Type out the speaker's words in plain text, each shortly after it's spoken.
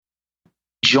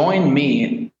join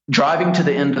me driving to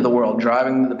the end of the world,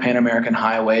 driving the Pan American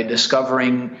Highway,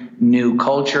 discovering new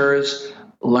cultures,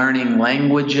 learning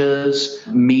languages,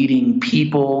 meeting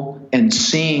people, and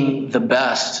seeing the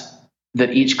best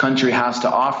that each country has to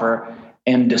offer,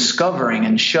 and discovering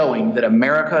and showing that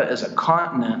America is a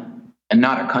continent and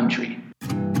not a country.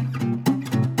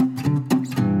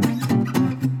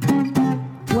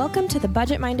 Welcome to the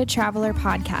Budget-Minded Traveler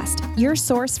podcast, your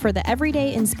source for the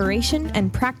everyday inspiration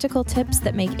and practical tips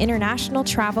that make international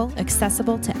travel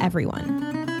accessible to everyone.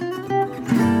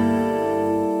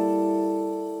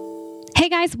 Hey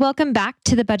guys, welcome back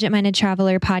to the Budget-Minded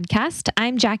Traveler podcast.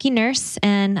 I'm Jackie Nurse,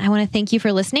 and I want to thank you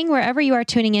for listening wherever you are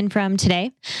tuning in from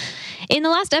today. In the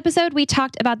last episode, we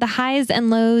talked about the highs and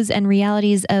lows and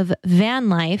realities of van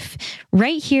life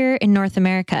right here in North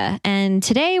America. And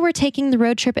today we're taking the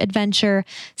road trip adventure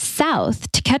south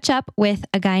to catch up with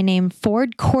a guy named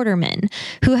Ford Quarterman,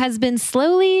 who has been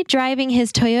slowly driving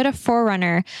his Toyota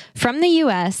 4Runner from the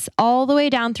US all the way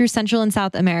down through Central and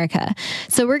South America.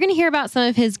 So we're going to hear about some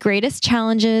of his greatest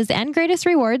challenges and greatest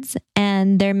rewards,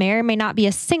 and there may or may not be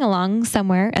a sing-along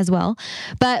somewhere as well.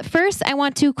 But first, I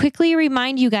want to quickly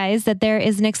remind you guys that there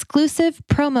is an exclusive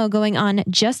promo going on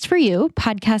just for you,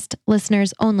 podcast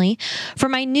listeners only, for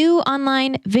my new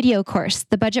online video course,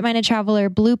 the Budget-Minded Traveler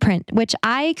Blueprint, which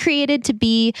I created to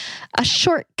be a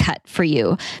shortcut for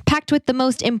you, packed with the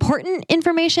most important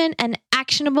information and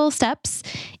actionable steps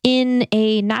in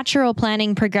a natural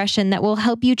planning progression that will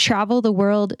help you travel the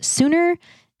world sooner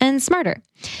and smarter.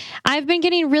 I've been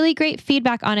getting really great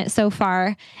feedback on it so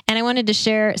far, and I wanted to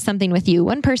share something with you.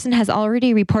 One person has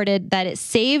already reported that it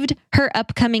saved her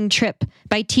upcoming trip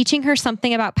by teaching her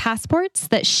something about passports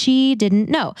that she didn't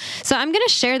know. So I'm going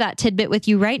to share that tidbit with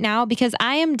you right now because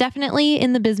I am definitely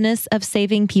in the business of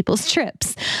saving people's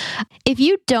trips. If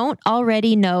you don't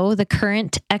already know the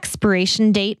current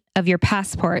expiration date of your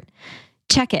passport,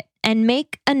 check it and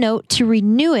make a note to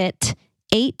renew it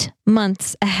 8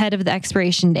 months ahead of the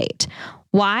expiration date.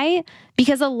 Why?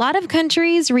 Because a lot of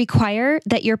countries require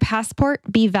that your passport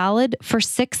be valid for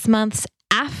 6 months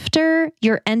after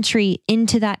your entry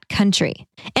into that country.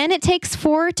 And it takes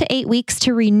 4 to 8 weeks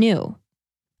to renew,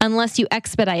 unless you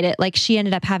expedite it like she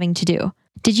ended up having to do.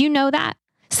 Did you know that?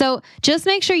 So just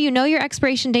make sure you know your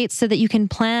expiration dates so that you can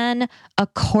plan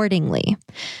accordingly.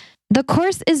 The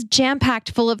course is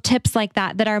jam-packed full of tips like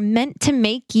that are meant to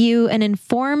make you an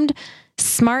informed,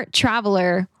 smart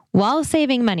traveler while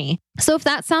saving money. So if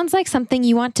that sounds like something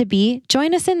you want to be,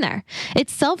 join us in there.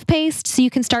 It's self-paced, so you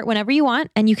can start whenever you want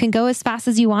and you can go as fast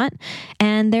as you want.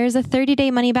 And there's a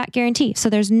 30-day money-back guarantee, so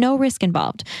there's no risk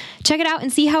involved. Check it out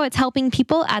and see how it's helping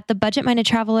people at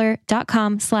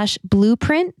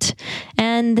thebudgetmindedtraveler.com/blueprint.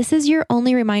 And this is your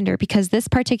only reminder because this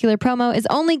particular promo is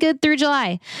only good through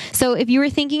July. So if you were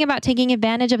thinking about taking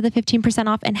advantage of the 15%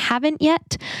 off and haven't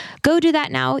yet, go do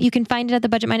that now. You can find it at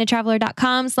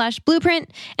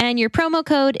thebudgetmindedtraveler.com/blueprint, and your promo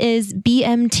code is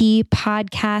BMT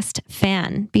Podcast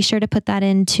Fan. Be sure to put that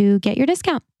in to get your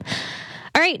discount.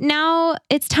 All right, now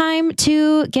it's time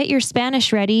to get your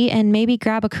Spanish ready and maybe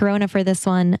grab a Corona for this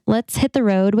one. Let's hit the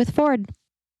road with Ford.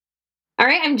 All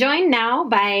right, I'm joined now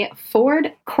by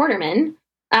Ford Quarterman.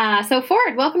 So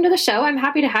Ford, welcome to the show. I'm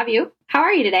happy to have you. How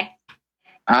are you today?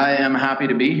 I am happy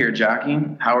to be here, Jackie.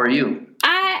 How are you?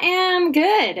 I am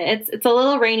good. It's a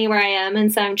little rainy where I am,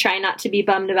 and so I'm trying not to be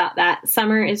bummed about that.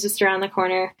 Summer is just around the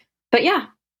corner. But yeah,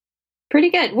 pretty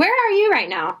good. Where are you right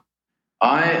now?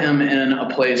 I am in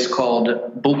a place called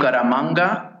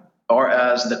Bucaramanga, or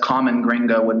as the common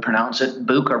gringo would pronounce it,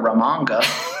 Bucaramanga,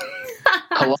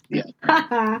 Colombia.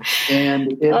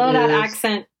 And that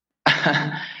accent.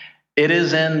 It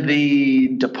is in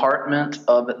the department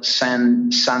of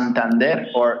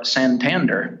Santander or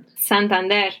Santander.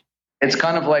 Santander. It's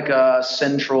kind of like a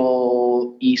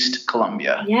central East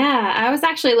Colombia. Yeah, I was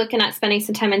actually looking at spending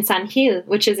some time in San Gil,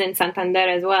 which is in Santander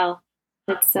as well.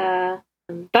 It's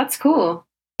that's cool.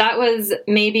 That was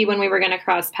maybe when we were going to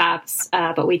cross paths,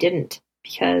 but we didn't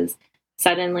because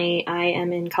suddenly I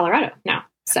am in Colorado now.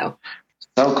 So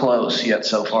close yet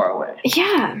so far away.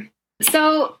 Yeah.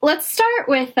 So let's start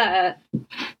with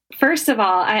first of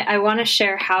all, I want to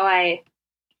share how I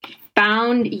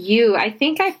found you. I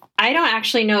think I don't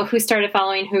actually know who started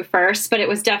following who first, but it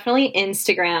was definitely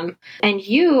Instagram. And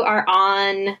you are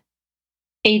on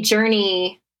a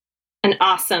journey, an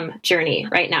awesome journey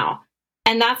right now.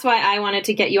 And that's why I wanted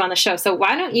to get you on the show. So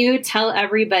why don't you tell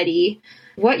everybody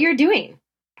what you're doing,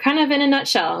 kind of in a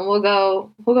nutshell, and we'll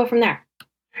go from there.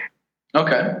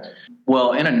 Okay.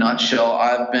 Well, in a nutshell,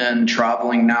 I've been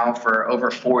traveling now for over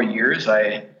 4 years.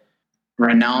 I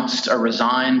renounced or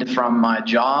resigned from my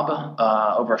job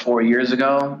over 4 years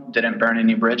ago. Didn't burn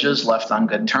any bridges, left on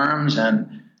good terms,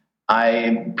 and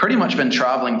I pretty much been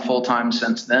traveling full time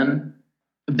since then.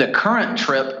 The current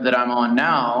trip that I'm on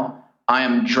now, I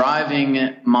am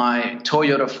driving my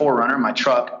Toyota 4Runner, my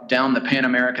truck, down the Pan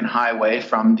American Highway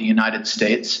from the United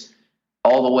States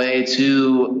all the way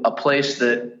to a place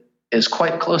that is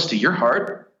quite close to your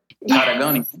heart,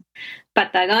 Patagonia.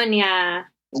 Patagonia.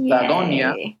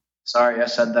 Patagonia. Yay. Sorry, I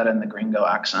said that in the gringo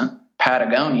accent.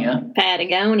 Patagonia.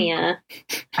 Patagonia.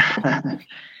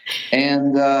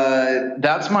 And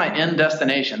that's my end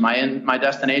destination. My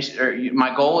destination, or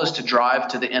my goal is to drive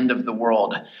to the end of the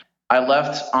world. I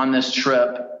left on this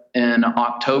trip in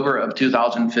October of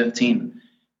 2015,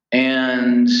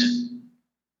 and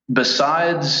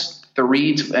besides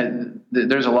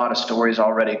there's a lot of stories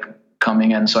already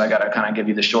coming in, so I got to kind of give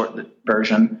you the short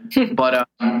version. But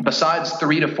besides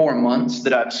 3 to 4 months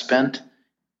that I've spent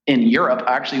in Europe,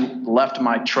 I actually left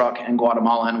my truck in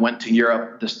Guatemala and went to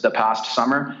Europe the past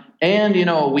summer. And,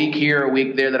 a week here, a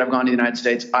week there that I've gone to the United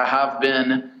States. I have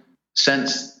been,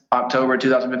 since October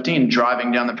 2015,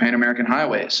 driving down the Pan American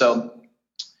Highway. So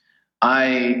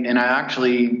I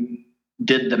actually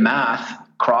did the math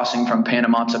crossing from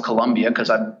Panama to Colombia, because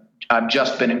I've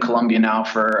just been in Colombia now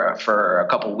for a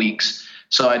couple weeks.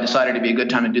 So I decided it'd be a good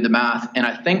time to do the math. And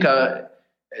I think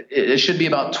it should be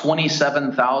about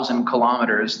 27,000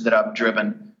 kilometers that I've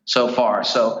driven so far.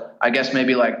 So I guess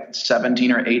maybe like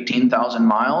 17 or 18,000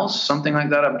 miles, something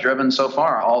like that I've driven so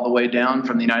far, all the way down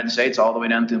from the United States, all the way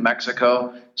down through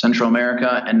Mexico, Central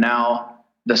America, and now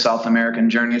the South American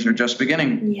journeys are just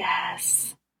beginning.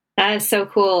 Yes, that is so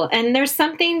cool. And there's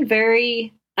something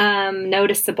very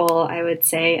noticeable, I would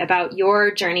say, about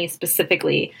your journey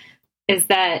specifically, is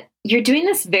that you're doing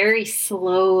this very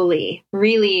slowly,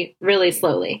 really, really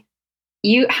slowly.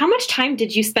 How much time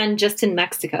did you spend just in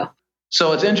Mexico?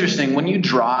 So it's interesting when you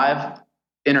drive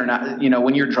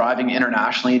when you're driving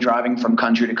internationally, driving from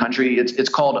country to country, it's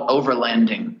called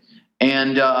overlanding.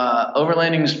 And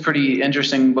overlanding is pretty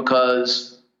interesting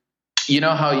because you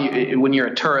know how when you're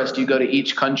a tourist, you go to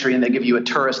each country and they give you a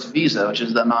tourist visa, which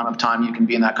is the amount of time you can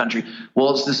be in that country.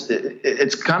 Well,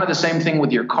 it's kind of the same thing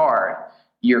with your car.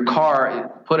 Your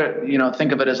car,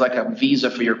 think of it as like a visa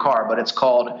for your car, but it's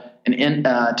called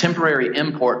a temporary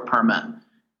import permit.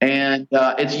 And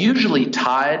it's usually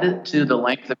tied to the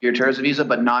length of your tourist visa,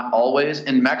 but not always.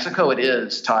 In Mexico, it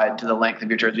is tied to the length of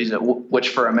your tourist visa, which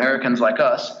for Americans like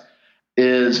us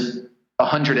is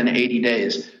 180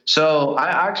 days. So I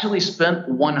actually spent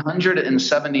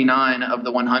 179 of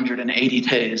the 180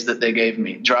 days that they gave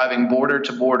me driving border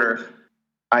to border.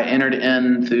 I entered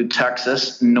in through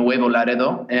Texas, Nuevo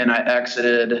Laredo, and I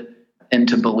exited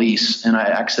into Belize, and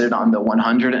I exited on the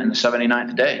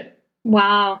 179th day.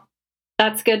 Wow.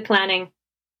 That's good planning.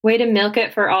 Way to milk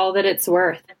it for all that it's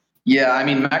worth. Yeah, I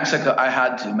mean, Mexico, I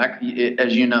had to.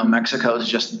 As you know, Mexico is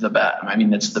just the best. I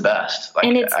mean, it's the best.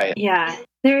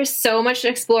 There's so much to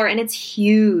explore, and it's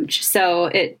huge. So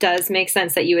it does make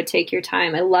sense that you would take your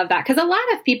time. I love that. Because a lot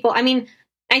of people, I mean,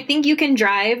 I think you can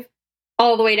drive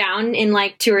all the way down in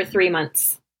like 2 or 3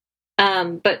 months.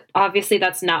 But obviously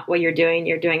that's not what you're doing.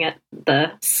 You're doing it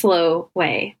the slow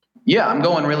way. Yeah, I'm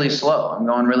going really slow.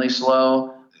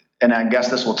 And I guess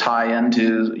this will tie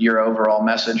into your overall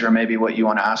message, or maybe what you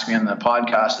want to ask me on the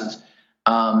podcast is,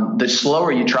 the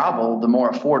slower you travel, the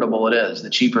more affordable it is, the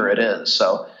cheaper it is.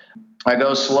 So I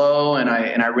go slow, and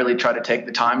I really try to take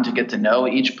the time to get to know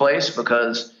each place,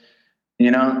 because,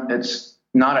 it's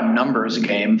not a numbers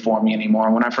game for me anymore.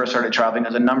 When I first started traveling, it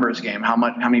was a numbers game. How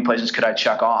many places could I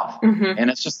check off? Mm-hmm. And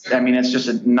it's just,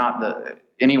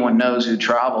 anyone knows who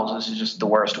travels. This is just the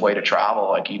worst way to travel.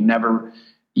 Like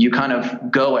you kind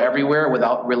of go everywhere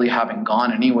without really having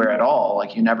gone anywhere at all.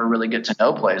 Like you never really get to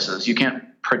know places. You can't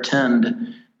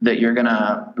pretend that you're going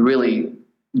to really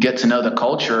get to know the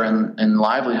culture and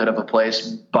livelihood of a place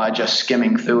by just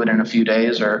skimming through it in a few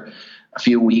days or a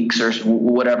few weeks or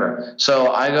whatever.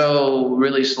 So I go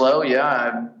really slow.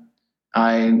 Yeah.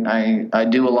 I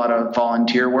do a lot of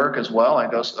volunteer work as well. I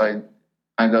go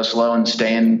slow and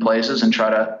stay in places and try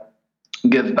to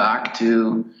give back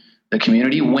to the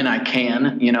community when I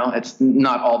can. It's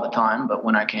not all the time, but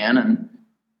when I can. And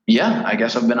yeah, I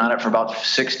guess I've been at it for about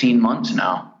 16 months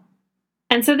now.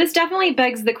 And so this definitely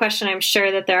begs the question. I'm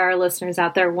sure that there are listeners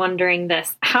out there wondering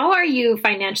this. How are you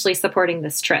financially supporting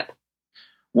this trip?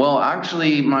 Well,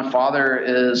 actually, my father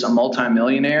is a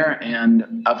multimillionaire,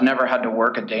 and I've never had to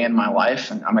work a day in my life,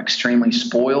 and I'm extremely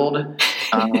spoiled.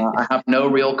 I have no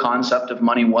real concept of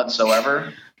money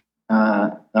whatsoever.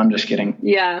 I'm just kidding.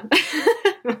 Yeah.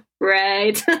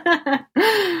 Right.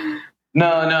 No.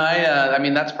 I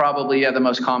mean, that's probably the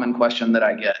most common question that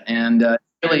I get, and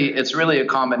it's really a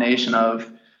combination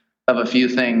of a few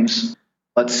things.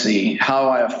 Let's see how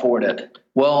I afford it.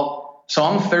 Well, so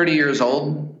I'm 30 years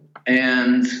old,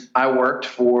 and I worked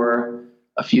for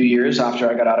a few years after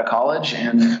I got out of college,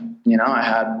 and I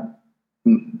had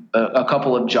a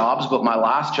couple of jobs, but my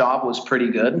last job was pretty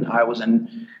good. I was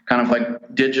in kind of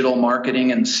like digital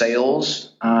marketing and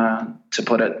sales, to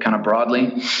put it kind of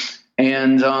broadly.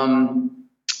 And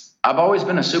I've always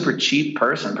been a super cheap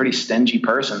person, pretty stingy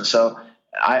person. So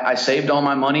I saved all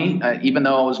my money, even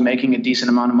though I was making a decent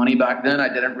amount of money back then. I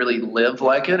didn't really live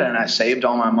like it, and I saved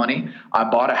all my money. I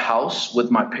bought a house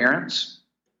with my parents,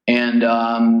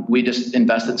 and we just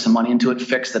invested some money into it,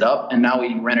 fixed it up, and now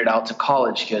we rent it out to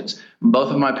college kids.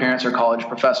 Both of my parents are college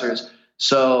professors,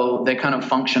 so they kind of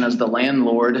function as the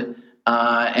landlord,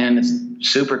 and it's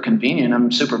super convenient.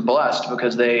 I'm super blessed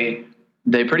because they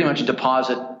pretty much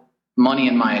deposit money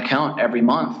in my account every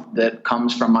month that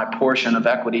comes from my portion of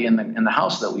equity in the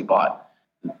house that we bought.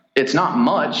 It's not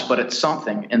much, but it's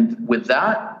something. And with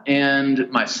that and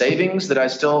my savings that I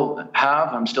still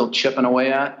have, I'm still chipping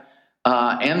away at,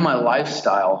 and my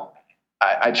lifestyle,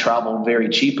 I travel very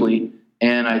cheaply,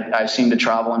 and I seem to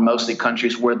travel in mostly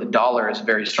countries where the dollar is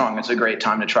very strong. It's a great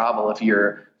time to travel. If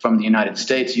you're from the United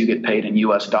States, you get paid in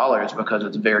US dollars because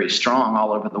it's very strong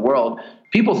all over the world.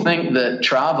 People think that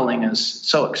traveling is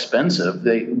so expensive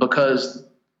because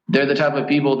they're the type of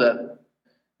people that,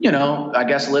 I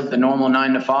guess live the normal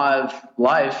 9 to 5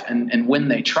 life. And when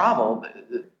they travel,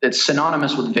 it's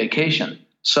synonymous with vacation.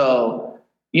 So,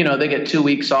 they get 2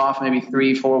 weeks off, maybe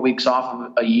 3-4 weeks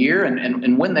off a year.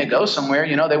 And when they go somewhere,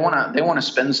 they want to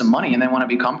spend some money, and they want to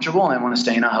be comfortable, and they want to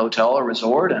stay in a hotel or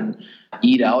resort and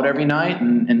eat out every night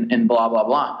and blah, blah,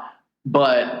 blah.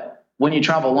 But when you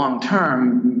travel long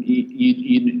term,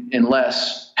 you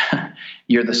unless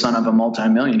you're the son of a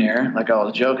multimillionaire, like I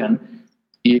was joking,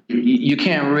 you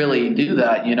can't really do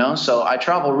that, So I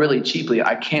travel really cheaply.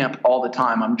 I camp all the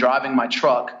time. I'm driving my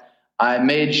truck. I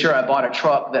made sure I bought a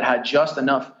truck that had just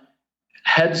enough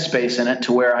headspace in it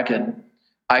to where I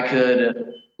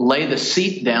could lay the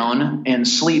seat down and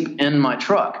sleep in my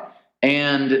truck.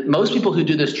 And most people who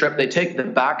do this trip, they take the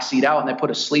back seat out and they put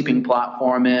a sleeping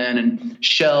platform in and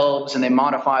shelves, and they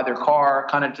modify their car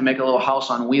kind of to make a little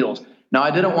house on wheels. Now, I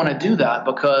didn't want to do that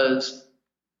because,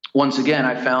 once again,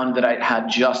 I found that I had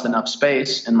just enough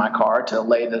space in my car to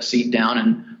lay the seat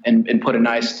down and put a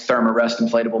nice Thermarest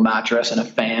inflatable mattress and a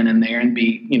fan in there and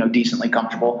be, decently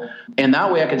comfortable. And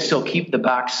that way I could still keep the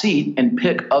back seat and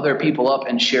pick other people up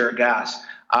and share gas.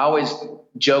 I always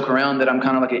joke around that I'm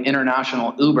kind of like an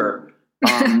international Uber.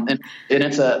 And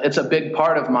it's a big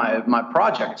part of my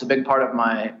project. It's a big part of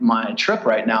my trip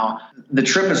right now. The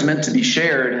trip is meant to be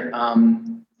shared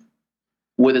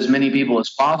with as many people as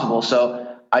possible.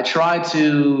 So I try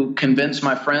to convince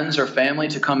my friends or family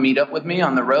to come meet up with me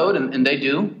on the road, and they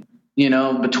do.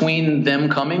 Between them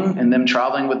coming and them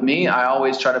traveling with me, I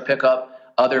always try to pick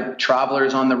up other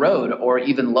travelers on the road or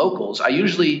even locals. I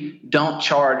usually don't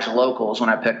charge locals when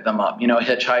I pick them up.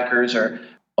 Hitchhikers or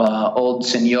old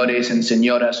senores and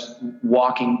senoras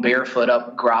walking barefoot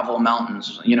up gravel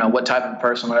mountains. What type of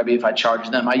person would I be if I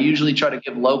charged them? I usually try to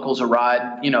give locals a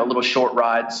ride, little short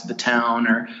rides to the town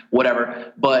or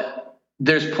whatever. But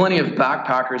there's plenty of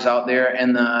backpackers out there,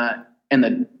 and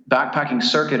the backpacking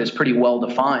circuit is pretty well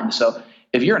defined. So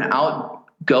if you're an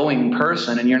outgoing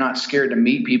person and you're not scared to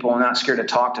meet people and not scared to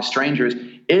talk to strangers,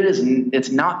 it's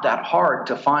not that hard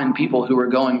to find people who are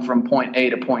going from point A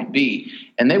to point B.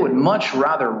 And they would much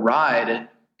rather ride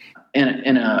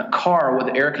in a car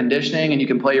with air conditioning, and you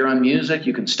can play your own music.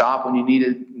 You can stop when you need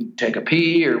to take a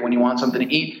pee or when you want something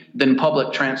to eat, than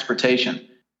public transportation.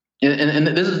 And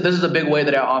this is a big way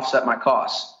that I offset my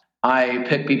costs. I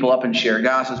pick people up and share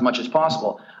gas as much as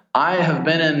possible. I have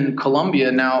been in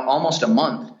Colombia now almost a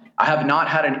month. I have not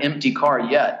had an empty car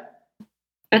yet.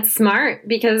 That's smart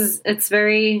because it's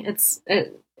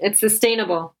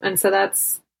sustainable. And so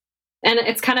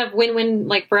it's kind of win-win,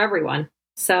 like, for everyone.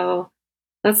 So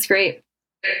that's great.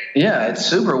 Yeah, it's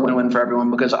super win-win for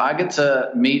everyone because I get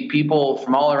to meet people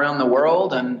from all around the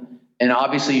world and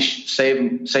obviously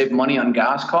save money on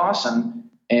gas costs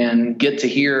and get to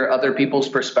hear other people's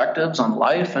perspectives on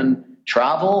life and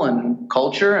travel and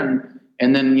culture.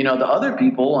 And then, the other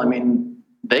people, I mean,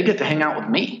 they get to hang out with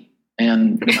me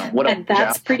and, what and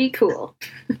that's pretty cool.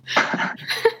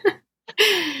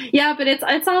 Yeah, but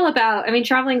it's all about,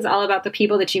 traveling is all about the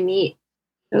people that you meet.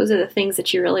 Those are the things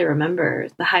that you really remember,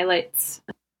 the highlights,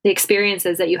 the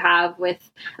experiences that you have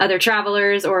with other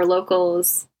travelers or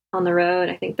locals on the road.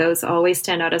 I think those always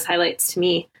stand out as highlights to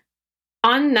me.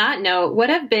 On that note, what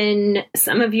have been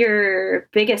some of your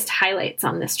biggest highlights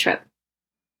on this trip?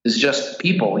 It's just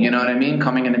people, you know what I mean?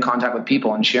 Coming into contact with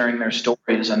people and sharing their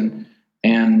stories and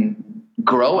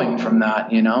growing from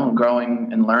that, you know, growing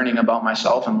and learning about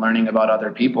myself and learning about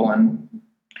other people.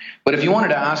 But if you wanted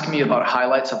to ask me about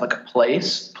highlights of like a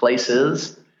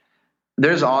places,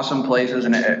 there's awesome places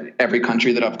in every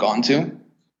country that I've gone to.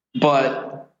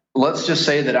 But let's just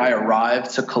say that I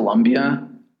arrived to Colombia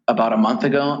about a month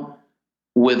ago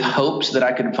with hopes that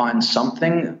I could find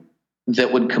something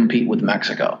that would compete with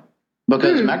Mexico.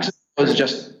 Because Mexico is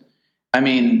just, I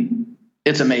mean,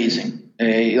 it's amazing.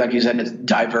 Like you said, it's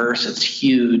diverse, it's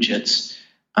huge, it's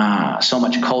so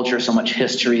much culture, so much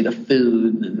history, the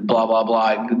food, blah, blah,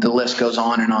 blah. The list goes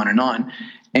on and on and on.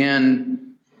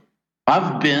 And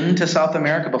I've been to South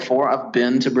America before. I've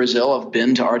been to Brazil. I've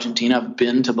been to Argentina. I've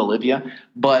been to Bolivia.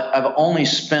 But I've only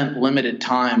spent limited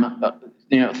time,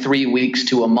 3 weeks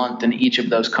to a month in each of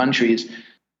those countries.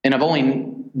 And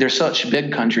there's such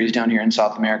big countries down here in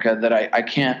South America that I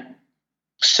can't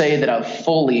say that I've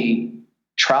fully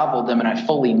traveled them and I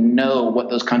fully know what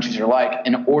those countries are like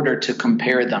in order to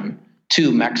compare them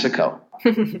to Mexico.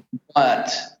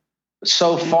 But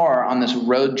so far on this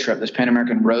road trip, this Pan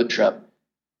American road trip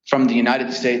from the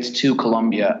United States to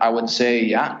Colombia, I would say,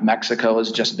 yeah, Mexico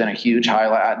has just been a huge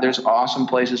highlight. There's awesome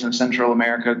places in Central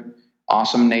America,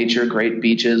 awesome nature, great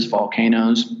beaches,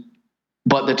 volcanoes.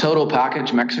 But the total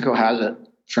package, Mexico has it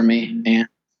for me. And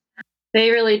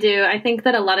they really do. I think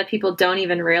that a lot of people don't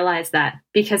even realize that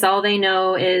because all they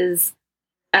know is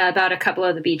about a couple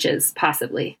of the beaches,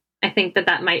 possibly. I think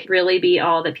that might really be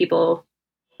all that people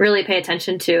really pay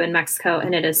attention to in Mexico.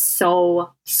 And it is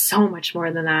so, so much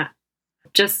more than that.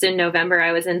 Just in November,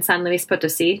 I was in San Luis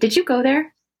Potosí. Did you go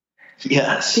there?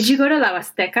 Yes. Did you go to La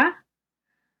Huasteca?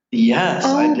 Yes,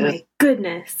 I did. Oh, my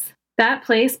goodness. That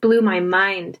place blew my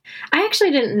mind. I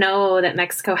actually didn't know that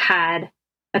Mexico had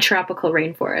a tropical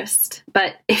rainforest.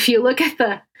 But if you look at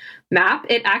the map,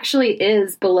 it actually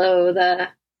is below the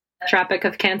Tropic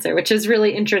of Cancer, which is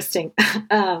really interesting.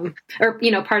 Part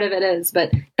of it is.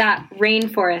 But that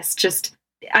rainforest just,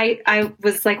 I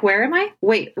was like, where am I?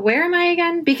 Wait, where am I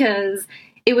again? Because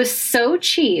it was so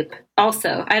cheap.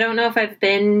 Also, I don't know if I've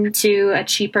been to a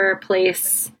cheaper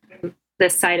place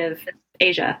this side of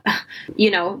Asia,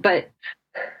 but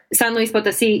San Luis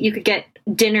Potosí, you could get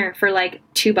dinner for like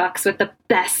 $2 with the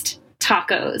best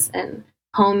tacos and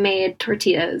homemade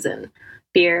tortillas and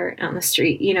beer on the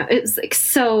street. It was like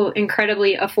so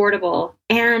incredibly affordable,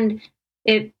 and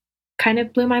it kind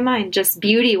of blew my mind just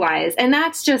beauty wise. And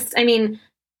that's just,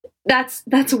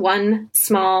 that's one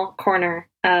small corner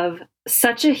of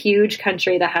such a huge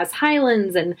country that has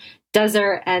highlands and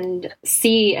desert and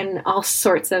sea and all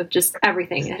sorts of just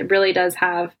everything. It really does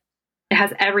have, it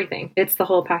has everything. It's the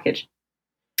whole package.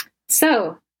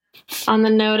 So on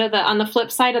the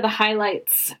flip side of the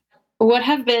highlights, what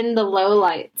have been the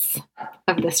lowlights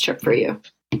of this trip for you?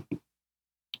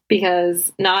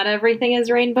 Because not everything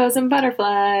is rainbows and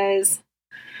butterflies.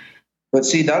 But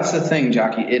see, that's the thing,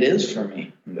 Jackie. It is for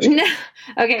me.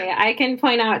 Okay, I can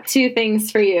point out 2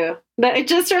 things for you, but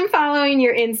just from following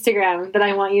your Instagram that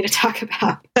I want you to talk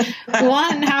about.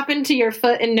 One happened to your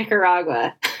foot in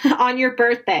Nicaragua on your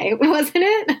birthday, wasn't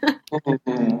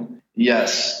it?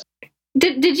 Yes.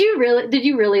 Did you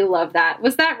really love that?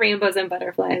 Was that rainbows and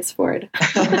butterflies, Ford?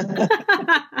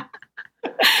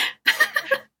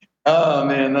 Oh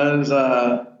man, that is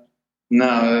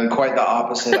no, quite the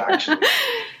opposite actually.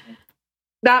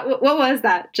 What was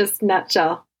that? Just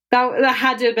nutshell. That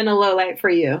had to have been a low light for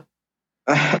you.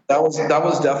 That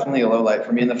was definitely a low light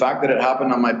for me, and the fact that it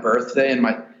happened on my birthday and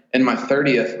my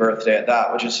 30th birthday at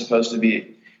that, which is supposed to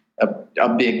be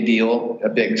a big deal, a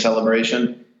big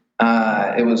celebration.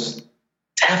 It was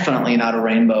definitely not a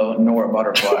rainbow nor a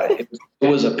butterfly. It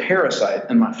was a parasite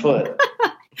in my foot.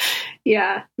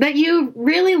 Yeah, that you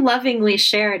really lovingly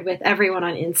shared with everyone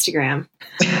on Instagram.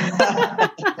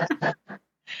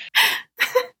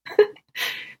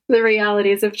 The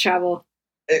realities of travel.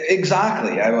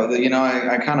 Exactly.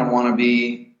 I kind of want to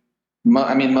be,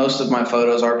 most of my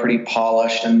photos are pretty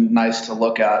polished and nice to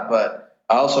look at, but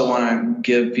I also want to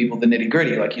give people the nitty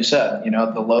gritty, like you said,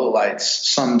 the low lights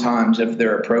sometimes if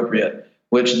they're appropriate,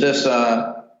 which this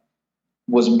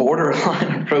was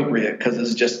borderline appropriate because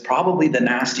it's just probably the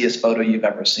nastiest photo you've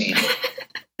ever seen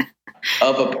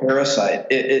of a parasite.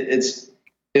 It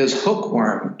was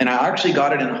hookworm, and I actually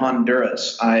got it in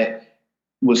Honduras. I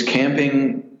was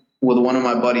camping with one of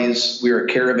my buddies. We were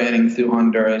caravanning through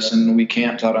Honduras, and we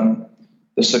camped out on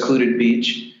the secluded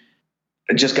beach.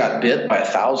 I just got bit by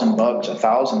 1,000 bugs,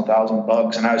 1,000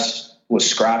 bugs, and I was was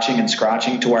scratching and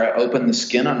scratching to where I opened the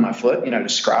skin on my foot, to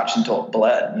scratch until it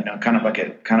bled, kind of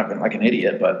like an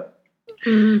idiot. But,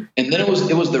 and then it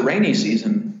was the rainy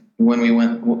season when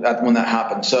when that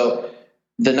happened. So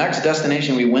the next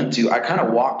destination we went to, I kind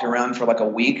of walked around for like a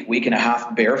week and a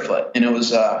half barefoot. And it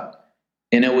was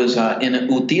in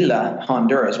Utila,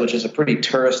 Honduras, which is a pretty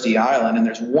touristy island. And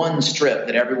there's one strip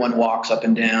that everyone walks up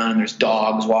and down, and there's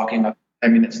dogs walking up. I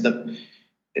mean, it's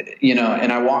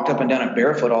and I walked up and down it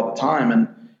barefoot all the time. And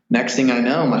next thing I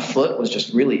know, my foot was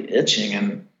just really itching,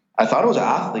 and I thought it was an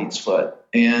athlete's foot.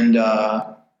 And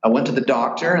I went to the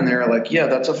doctor, and they were like, yeah,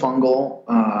 that's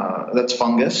that's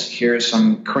fungus. Here's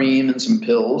some cream and some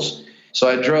pills. So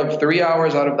I drove 3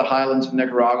 hours out of the highlands of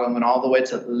Nicaragua and went all the way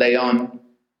to Leon,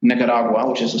 Nicaragua,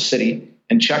 which is a city,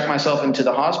 and checked myself into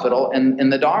the hospital.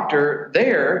 And the doctor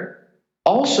there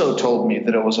also told me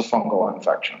that it was a fungal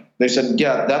infection. They said,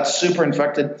 yeah, that's super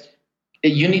infected.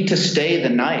 You need to stay the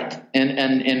night.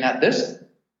 And at this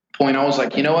point, I was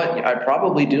like, you know what? I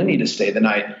probably do need to stay the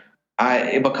night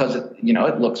because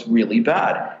it looks really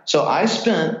bad. So I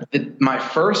spent my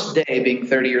first day being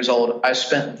 30 years old. I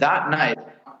spent that night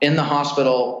in the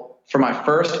hospital for my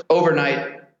first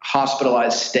overnight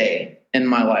hospitalized stay in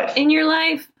my life. In your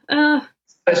life? I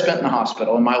spent in the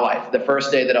hospital in my life, the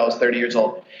first day that I was 30 years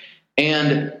old.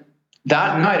 And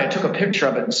that night I took a picture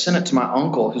of it and sent it to my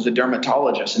uncle, who's a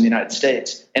dermatologist in the United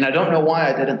States. And I don't know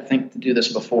why I didn't think to do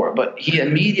this before, but he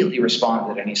immediately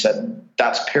responded and he said,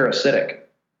 that's parasitic.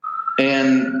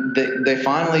 And they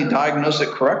finally diagnosed it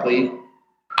correctly.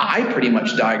 I pretty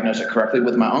much diagnosed it correctly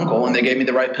with my uncle, and they gave me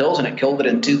the right pills, and it killed it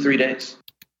in 2-3 days.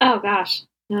 Oh gosh.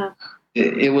 Yeah.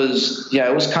 It was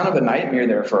kind of a nightmare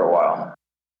there for a while.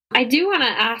 I do want to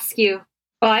ask you,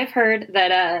 well, I've heard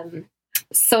that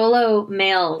solo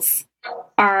males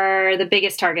are the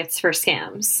biggest targets for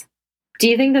scams. Do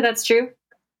you think that that's true?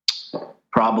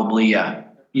 Probably, yeah.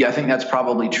 Yeah, I think that's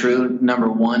probably true. Number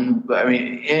one, I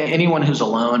mean, anyone who's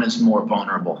alone is more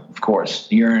vulnerable, of course.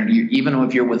 Even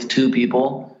if you're with two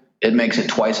people, it makes it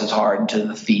twice as hard to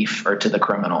the thief or to the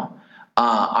criminal.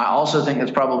 I also think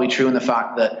it's probably true in the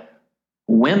fact that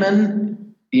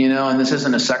women, and this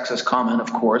isn't a sexist comment,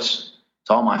 of course. It's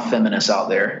all my feminists out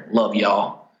there. Love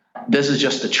y'all. This is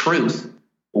just the truth.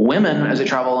 Women, as they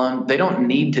travel alone, they don't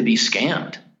need to be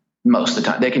scammed most of the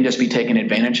time. They can just be taken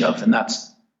advantage of. And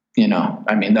that's,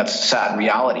 that's sad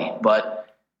reality.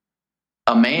 But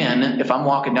a man, if I'm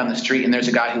walking down the street and there's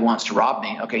a guy who wants to rob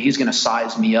me, okay, he's going to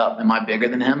size me up. Am I bigger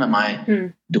than him?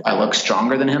 Do I look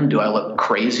stronger than him? Do I look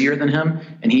crazier than him?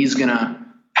 And he's going to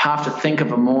have to think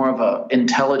of a more of a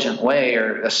intelligent way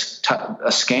or a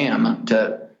scam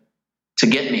to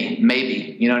get me,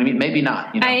 maybe, you know what I mean? Maybe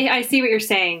not. I see what you're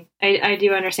saying. I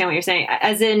do understand what you're saying.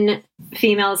 As in,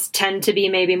 females tend to be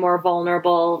maybe more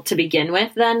vulnerable to begin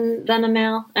with than a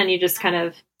male, and you just kind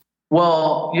of.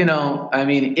 Well,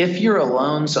 if you're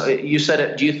alone, so you said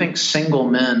it. Do you think single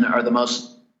men are the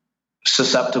most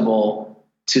susceptible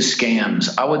to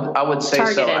scams? I would say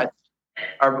targeted.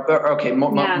 So.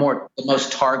 More the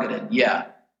most targeted. Yeah,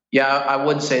 I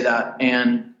would say that,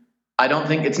 and. I don't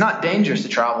think it's not dangerous to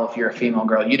travel if you're a female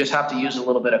girl. You just have to use a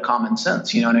little bit of common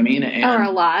sense. You know what I mean? Or a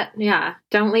lot. Yeah.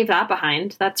 Don't leave that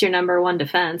behind. That's your number one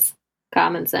defense.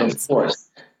 Common sense. Of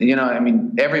course.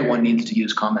 Everyone needs to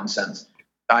use common sense.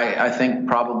 I think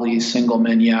probably single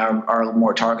men, are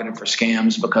more targeted for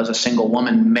scams because a single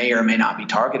woman may or may not be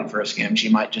targeted for a scam. She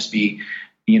might just be,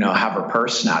 have her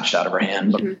purse snatched out of her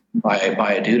hand by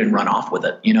a dude and run off with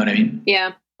it. You know what I mean?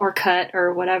 Yeah. Or cut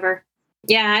or whatever.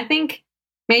 Yeah. I think,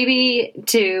 maybe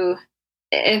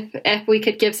if we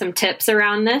could give some tips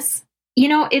around this,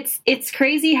 it's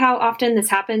crazy how often this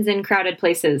happens in crowded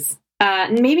places.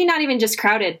 Maybe not even just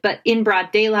crowded, but in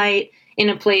broad daylight, in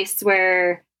a place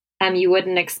where you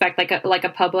wouldn't expect, like a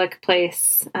public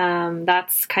place.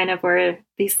 That's kind of where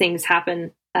these things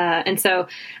happen. And so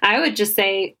I would just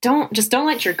say, don't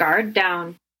let your guard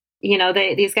down.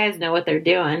 These guys know what they're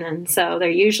doing, and so they're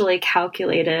usually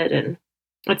calculated, and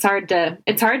it's hard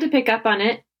to pick up on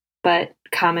it, but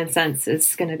common sense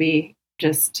is going to be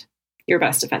just your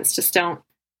best defense. Just don't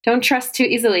trust too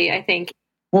easily, I think.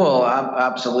 Well,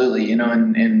 absolutely.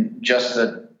 And just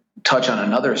to touch on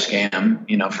another scam,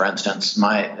 for instance,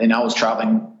 I was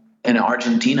traveling in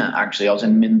Argentina. Actually, I was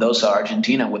in Mendoza,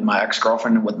 Argentina with my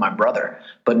ex-girlfriend and with my brother.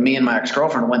 But me and my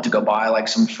ex-girlfriend went to go buy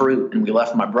some fruit, and we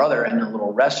left my brother in a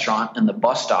little restaurant in the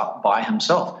bus stop by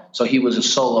himself. So he was a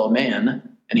solo man.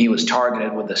 And he was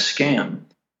targeted with a scam.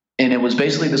 And it was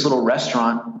basically this little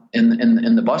restaurant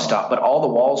in the bus stop, but all the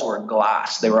walls were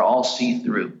glass. They were all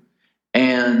see-through.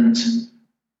 And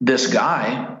this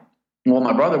guy Well,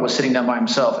 my brother was sitting down by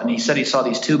himself, and he said he saw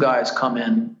these two guys come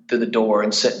in through the door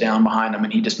and sit down behind him,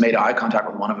 and he just made eye contact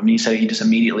with one of them. And he said he just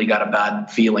immediately got a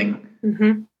bad feeling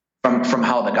from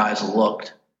how the guys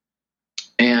looked.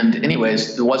 And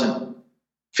anyways, it wasn't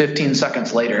 15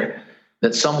 seconds later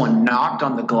that someone knocked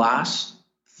on the glass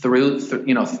through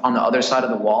on the other side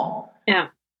of the wall. Yeah.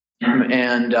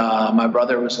 And my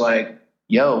brother was like,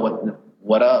 "Yo,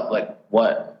 what up? Like,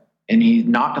 what?" And he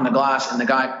knocked on the glass, and the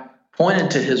guy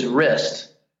pointed to his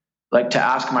wrist, like to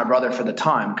ask my brother for the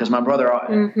time, because my brother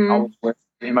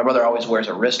always wears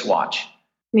a wristwatch.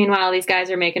 Meanwhile, these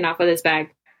guys are making off with his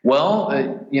bag.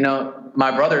 Well,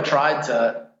 my brother tried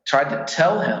to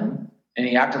tell him, and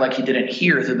he acted like he didn't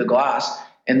hear through the glass.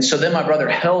 And so then my brother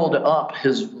held up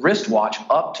his wristwatch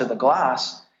up to the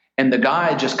glass, and the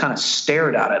guy just kind of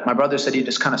stared at it. My brother said he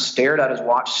just kind of stared at his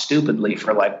watch stupidly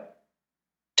for like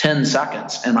 10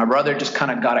 seconds. And my brother just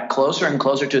kind of got it closer and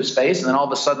closer to his face. And then all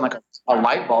of a sudden, like a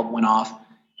light bulb went off,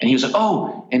 and he was like,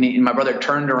 "Oh," and my brother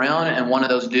turned around, and one of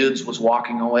those dudes was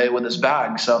walking away with his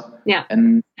bag. So, yeah.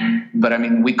 But I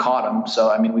mean, we caught him. So,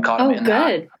 I mean, we caught him in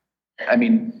good. that. I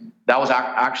mean, that was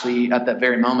actually at that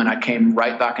very moment, I came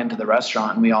right back into the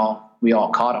restaurant, and we all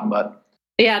caught him. But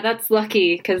yeah, that's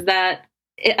lucky, because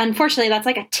unfortunately, that's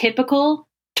like a typical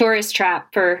tourist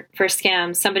trap for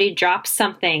scams. Somebody drops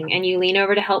something and you lean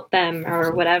over to help them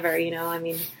or whatever, I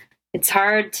mean, it's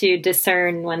hard to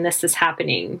discern when this is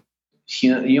happening.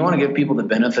 You want to give people the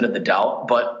benefit of the doubt,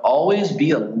 but always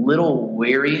be a little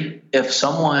wary if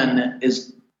someone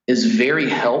is very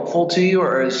helpful to you,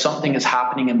 or if something is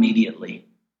happening immediately,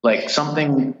 like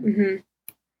something.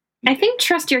 I think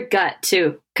trust your gut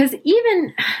too, because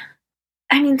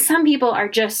some people are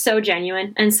just so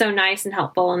genuine and so nice and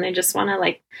helpful, and they just want to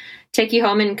like take you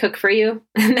home and cook for you.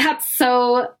 And that's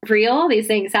so real. These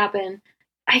things happen.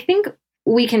 I think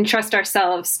we can trust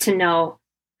ourselves to know,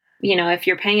 if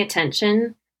you're paying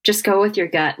attention, just go with your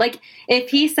gut. Like if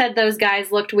he said those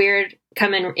guys looked weird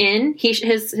coming in,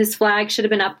 his flag should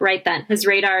have been up right then. His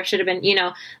radar should have been,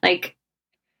 like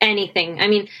anything. I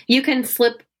mean, you can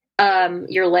slip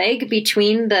your leg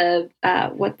between the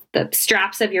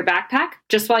straps of your backpack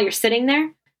just while you're sitting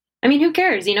there. I mean, who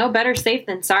cares? Better safe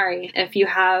than sorry. If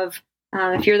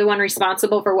you're the one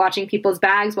responsible for watching people's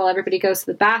bags while everybody goes to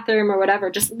the bathroom or whatever,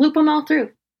 just loop them all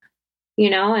through,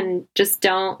 and just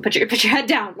don't put your head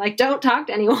down. Like, don't talk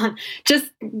to anyone.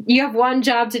 Just, you have one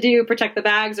job to do, protect the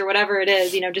bags or whatever it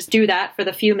is, just do that for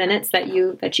the few minutes that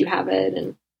you have it.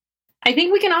 And I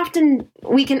think we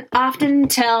can often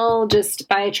tell just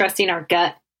by trusting our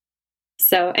gut.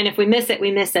 So, and if we miss it,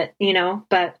 we miss it,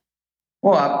 but.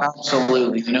 Well,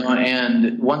 absolutely.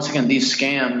 And once again, these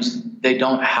scams, they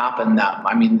don't happen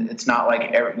it's not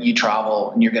like you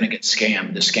travel and you're going to get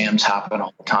scammed. The scams happen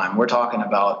all the time. We're talking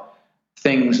about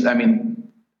things. I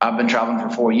mean, I've been traveling for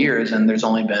 4 years, and there's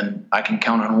only been, I can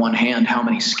count on one hand how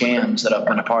many scams that I've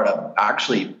been a part of.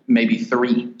 Actually, maybe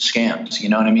 3 scams, you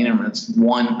know what I mean? And it's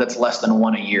one that's less than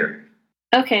 1 a year.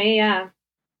 Okay. Yeah.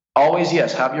 Always,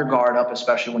 yes, have your guard up,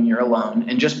 especially when you're alone,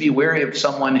 and just be wary of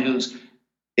someone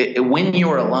when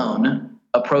you're alone,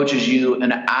 approaches you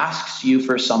and asks you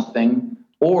for something,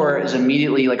 or is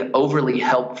immediately like overly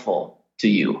helpful to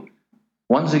you.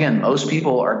 Once again, most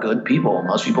people are good people.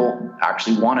 Most people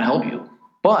actually want to help you.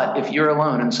 But if you're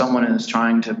alone and someone is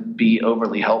trying to be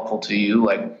overly helpful to you,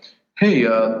 like, "Hey,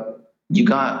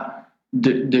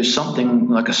 there's something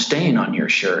like a stain on your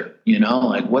shirt,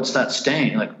 like, what's that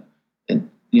stain?" Like,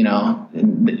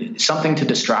 something to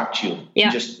distract you. Yeah,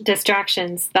 just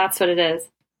distractions. That's what it is.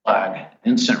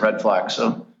 Instant red flag.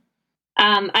 So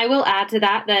I will add to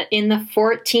that in the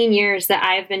 14 years that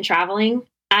I've been traveling,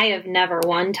 I have never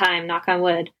one time, knock on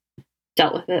wood,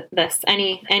 dealt with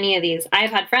any of these. I've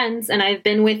had friends and I've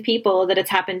been with people that it's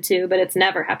happened to, but it's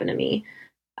never happened to me.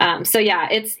 So yeah,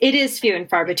 it is few and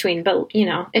far between, but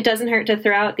it doesn't hurt to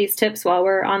throw out these tips while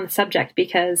we're on the subject,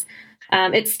 because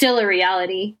it's still a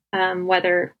reality.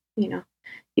 Whether,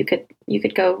 you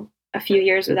could go a few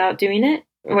years without doing it,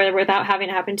 or without having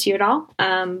it happen to you at all.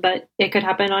 But it could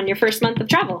happen on your first month of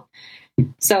travel.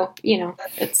 So,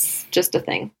 it's just a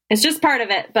thing. It's just part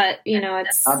of it, but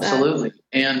it's absolutely.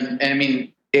 And I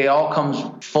mean, it all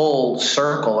comes full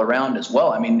circle around as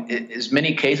well. I mean, as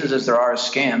many cases as there are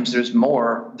scams,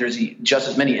 there's just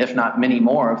as many, if not many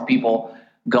more, of people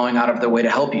going out of their way to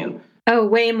help you. Oh,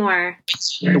 way more.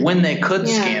 When they could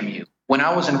scam you. When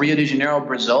I was in Rio de Janeiro,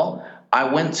 Brazil, I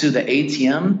went to the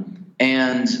ATM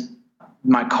and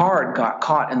my card got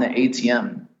caught in the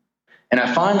ATM. And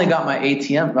I finally got my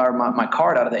ATM or my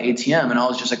card out of the ATM, and I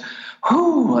was just like,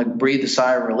 whew, like breathed a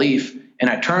sigh of relief. And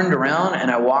I turned around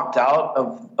and I walked out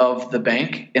of the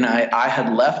bank, and I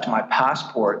had left my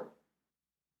passport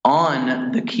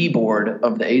on the keyboard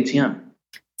of the ATM.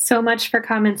 So much for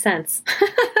common sense.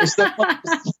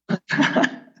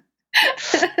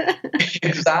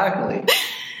 Exactly.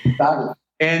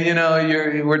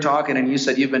 And we're talking, and you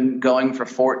said you've been going for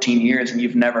 14 years and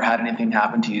you've never had anything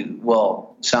happen to you.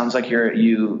 Well, sounds like you're a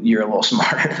little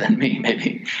smarter than me,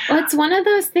 maybe. Well, it's one of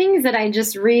those things that I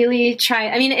just really try.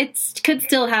 I mean, it could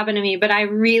still happen to me, but I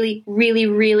really, really,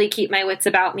 really keep my wits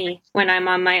about me when I'm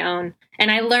on my own. And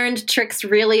I learned tricks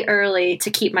really early to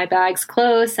keep my bags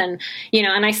close, and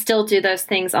and I still do those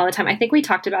things all the time. I think we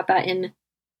talked about that in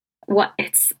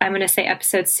I'm going to say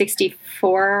episode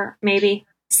 64, maybe.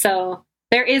 So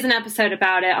there is an episode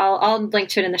about it. I'll link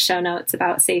to it in the show notes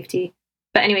about safety.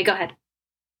 But anyway, go ahead.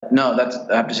 No,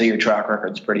 I have to say your track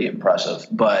record's pretty impressive.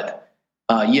 But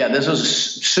this was a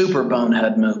super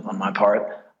bonehead move on my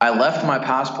part. I left my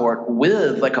passport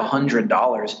with like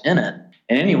 $100 in it.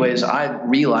 And anyways, I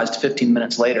realized 15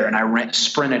 minutes later, and I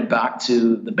sprinted back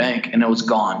to the bank, and it was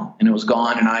gone. And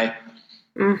I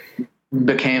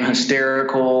became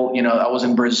hysterical. I was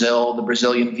in Brazil. The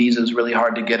Brazilian visa is really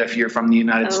hard to get if you're from the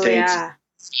United States. Yeah.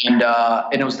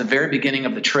 And it was the very beginning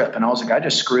of the trip. And I was like, I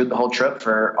just screwed the whole trip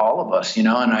for all of us, and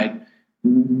I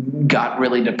got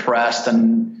really depressed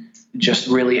and just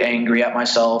really angry at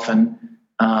myself and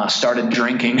started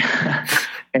drinking.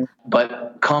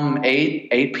 But come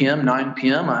 8 p.m., 9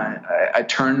 p.m., I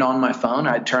turned on my phone.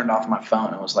 I turned off my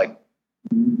phone. It was like,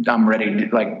 I'm ready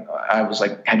to, I was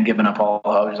like, had given up all.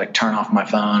 I was like, turn off my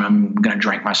phone. I'm going to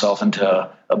drink myself into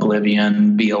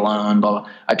oblivion, be alone. Blah, blah.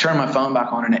 I turned my phone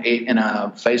back on, and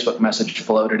a Facebook message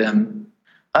floated in.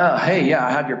 Hey, yeah,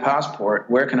 I have your passport.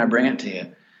 Where can I bring it to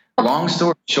you? Long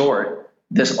story short,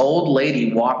 this old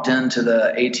lady walked into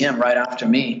the ATM right after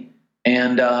me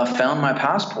and found my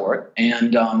passport.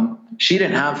 And she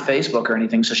didn't have Facebook or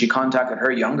anything, so she contacted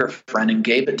her younger friend and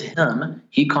gave it to him.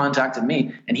 He contacted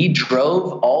me, and he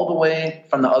drove all the way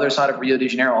from the other side of Rio de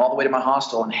Janeiro all the way to my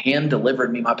hostel and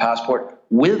hand-delivered me my passport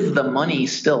with the money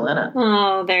still in it.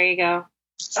 Oh, there you go.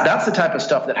 That's the type of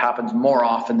stuff that happens more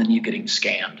often than you getting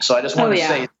scammed. So I just want to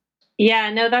say...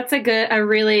 Yeah, no, that's a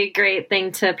really great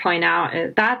thing to point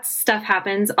out. That stuff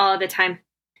happens all the time.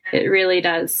 It really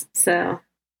does. So...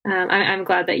 I'm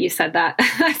glad that you said that.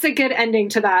 That's a good ending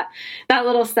to that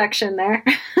little section there.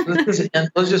 Let's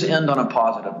just end on a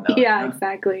positive note. Yeah,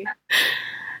 exactly.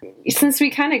 Since we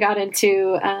kind of got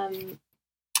into,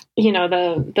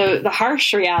 the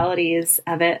harsh realities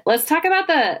of it, let's talk about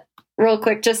real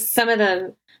quick, just some of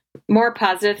the more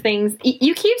positive things.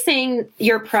 You keep saying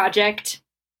your project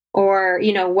or,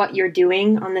 what you're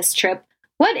doing on this trip.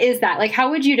 What is that? Like, how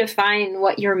would you define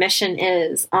what your mission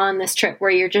is on this trip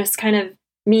where you're just kind of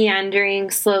meandering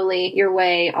slowly your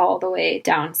way all the way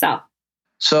down south?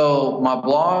 So my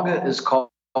blog is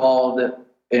called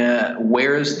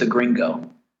Where's the Gringo?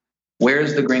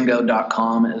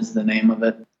 Where'sthegringo.com is the name of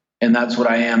it. And that's what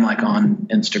I am like on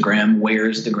Instagram.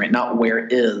 Where's the Gringo? Not where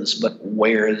is, but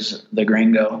Where's the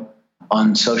Gringo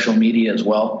on social media as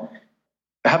well.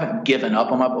 I haven't given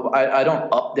up on my blog. I don't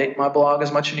update my blog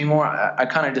as much anymore. I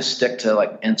kind of just stick to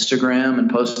like Instagram and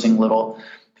posting little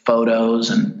photos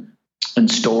and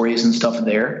stories and stuff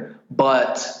there.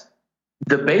 But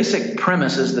the basic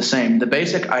premise is the same. The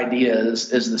basic idea is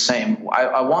the same.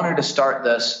 I wanted to start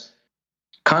this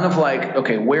kind of like,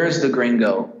 okay, where's the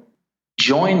gringo?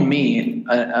 Join me,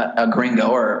 a gringo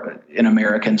or an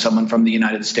American, someone from the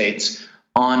United States,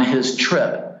 on his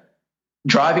trip,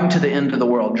 driving to the end of the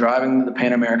world, driving the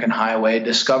Pan American Highway,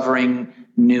 discovering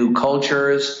new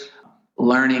cultures,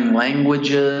 learning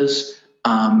languages,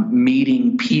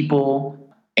 meeting people,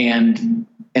 and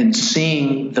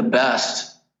seeing the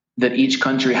best that each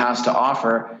country has to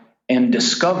offer, and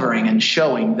discovering and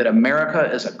showing that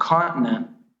America is a continent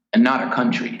and not a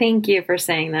country. Thank you for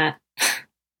saying that.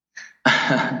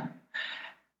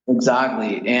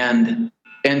 Exactly. And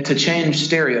to change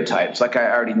stereotypes, like I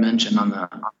already mentioned on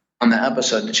the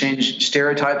episode, to change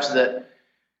stereotypes that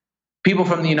people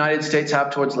from the United States have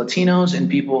towards Latinos and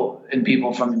people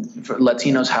from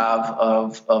Latinos have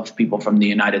of people from the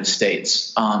United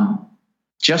States.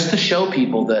 Just to show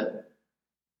people that,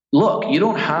 look, you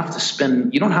don't have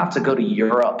to go to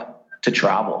Europe to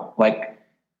travel. Like,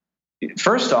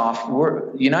 first off,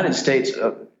 the United States,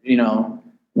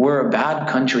 we're a bad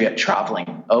country at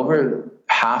traveling. Over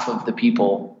half of the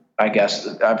people, I guess,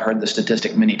 I've heard the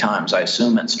statistic many times, I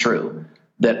assume it's true,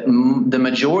 that the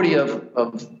majority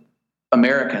of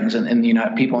Americans and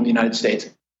people in the United States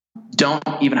don't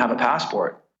even have a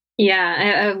passport.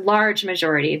 Yeah, a large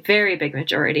majority, very big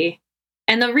majority.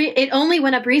 And it only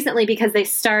went up recently because they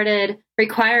started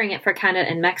requiring it for Canada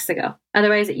and Mexico.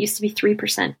 Otherwise, it used to be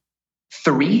 3%.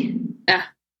 3? Yeah.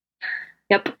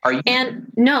 Yep.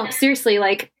 And no, seriously,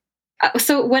 like,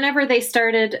 so whenever they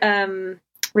started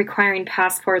requiring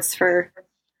passports for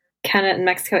Canada and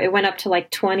Mexico, it went up to like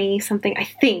 20 something, I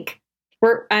think.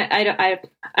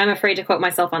 I'm afraid to quote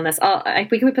myself on this.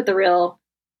 We can put the real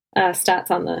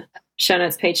stats on the show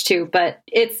notes page too, but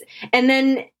and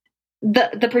then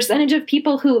the percentage of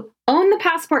people who own the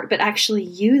passport but actually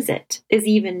use it is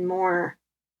even more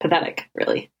pathetic,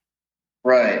 really.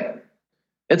 Right.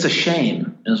 It's a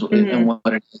shame is what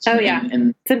it is. Oh yeah.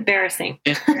 And it's embarrassing.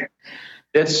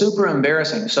 It's super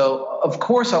embarrassing. So of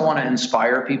course I want to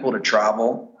inspire people to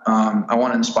travel. I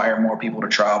want to inspire more people to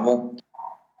travel.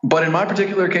 But in my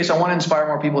particular case, I want to inspire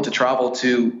more people to travel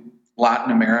to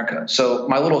Latin America. So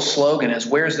my little slogan is,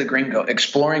 where's the gringo?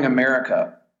 Exploring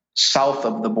America south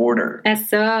of the border.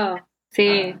 Eso.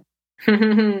 Sí.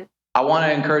 I want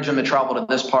to encourage them to travel to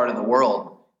this part of the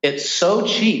world. It's so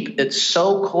cheap. It's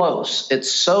so close.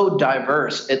 It's so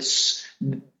diverse. It's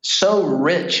so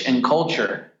rich in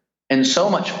culture and so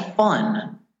much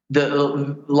fun.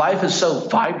 The life is so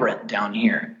vibrant down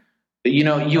here. You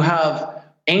know, you have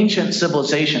ancient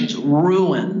civilizations,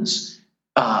 ruins,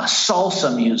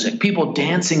 salsa music, people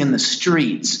dancing in the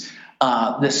streets.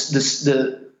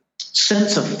 The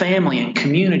sense of family and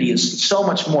community is so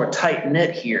much more tight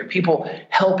knit here. People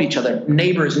help each other.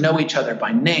 Neighbors know each other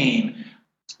by name.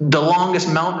 The longest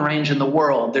mountain range in the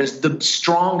world. There's the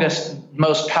strongest,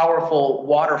 most powerful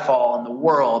waterfall in the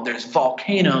world. There's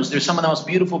volcanoes. There's some of the most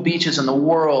beautiful beaches in the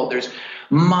world. There's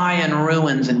Mayan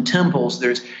ruins and temples.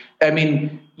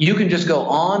 You can just go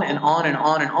on and on and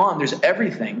on and on. There's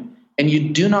everything. And you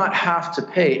do not have to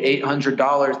pay $800,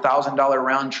 $1,000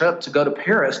 round trip to go to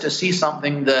Paris to see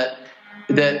something that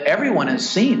everyone has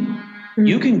seen. Mm-hmm.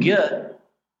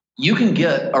 You can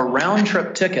get a round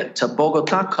trip ticket to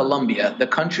Bogota, Colombia, the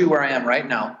country where I am right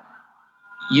now.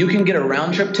 You can get a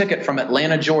round trip ticket from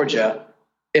Atlanta, Georgia.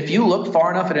 If you look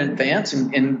far enough in advance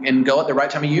and go at the right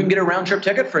time, you can get a round trip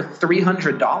ticket for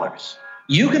 $300.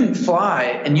 You can fly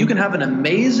and you can have an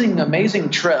amazing, amazing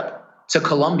trip to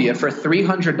Colombia for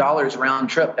 $300 round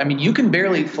trip. I mean, you can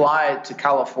barely fly to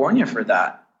California for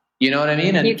that. You know what I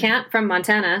mean? And you can't from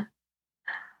Montana.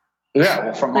 Yeah,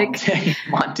 well, from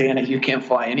Montana, you can't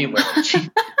fly anywhere.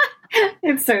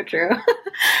 It's so true.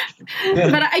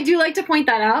 But I do like to point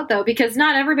that out, though, because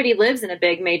not everybody lives in a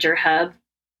big major hub.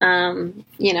 I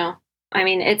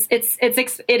mean, it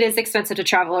is expensive to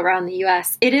travel around the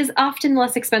U.S. It is often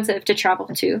less expensive to travel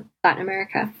to Latin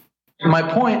America. My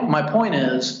point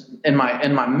is, and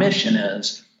my mission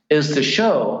is to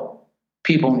show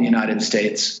people in the United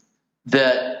States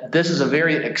that this is a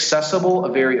very accessible,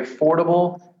 a very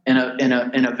affordable, in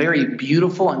a very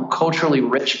beautiful and culturally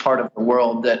rich part of the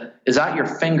world that is at your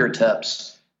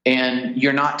fingertips, and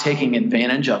you're not taking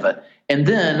advantage of it. And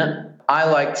then I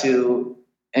like to,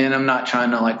 and I'm not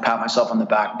trying to like pat myself on the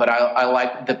back, but I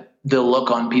like the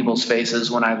look on people's faces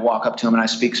when I walk up to them and I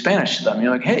speak Spanish to them.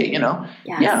 You're like, hey, yes.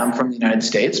 Yeah, I'm from the United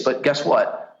States, but guess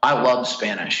what? I love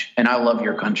Spanish and I love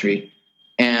your country,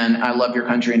 and I love your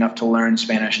country enough to learn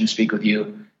Spanish and speak with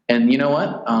you. And you know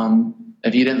what?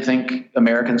 If you didn't think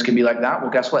Americans could be like that, well,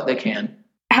 guess what? They can.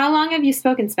 How long have you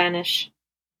spoken Spanish?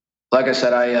 Like I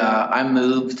said, I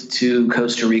moved to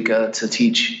Costa Rica to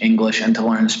teach English and to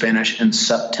learn Spanish in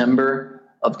September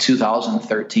of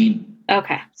 2013.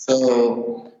 Okay.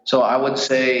 So I would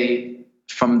say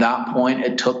from that point,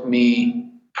 it took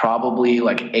me probably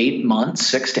like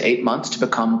 6 to 8 months to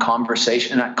become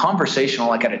conversational,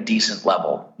 like at a decent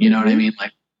level. You know what I mean?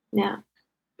 Like, yeah.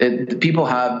 People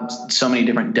have so many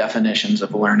different definitions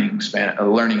of learning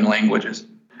languages.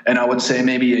 And I would say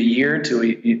maybe a year to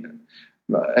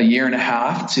a year and a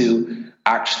half to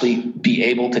actually be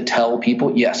able to tell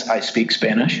people, yes, I speak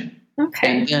Spanish.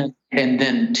 Okay. And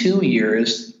then 2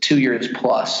 years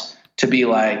plus to be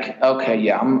like, okay,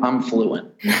 yeah, I'm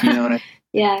fluent. You know what I mean?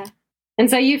 Yeah. And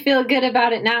so you feel good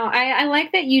about it now. I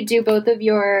like that you do both of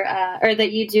your, or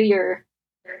that you do your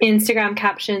Instagram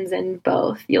captions in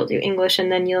both. You'll do English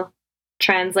and then you'll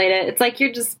translate it. It's like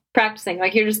you're just practicing,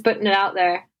 like you're just putting it out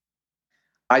there.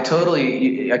 I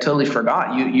totally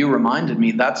forgot. You reminded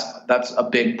me. That's a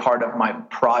big part of my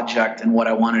project and what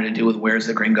I wanted to do with Where's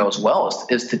the Gringo as well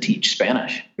is to teach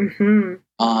Spanish. Mm-hmm.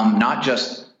 Not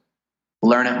just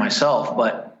learn it myself,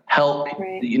 but help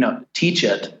teach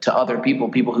it to other people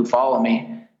who follow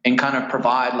me, and kind of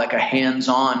provide like a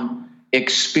hands-on,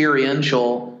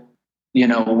 experiential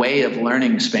way of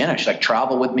learning Spanish. Like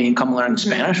travel with me and come learn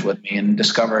Spanish with me and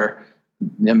discover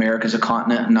America's a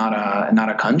continent, not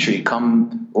a country.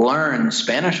 Come learn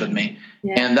Spanish with me.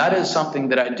 Yeah. And that is something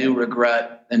that I do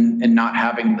regret in not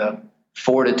having the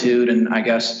fortitude and I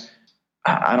guess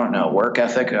I don't know, work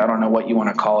ethic, I don't know what you want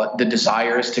to call it, the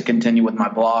desires to continue with my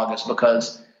blog is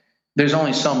because there's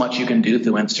only so much you can do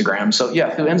through Instagram. So yeah,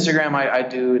 through Instagram, I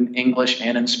do in English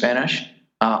and in Spanish.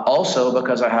 Also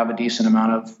because I have a decent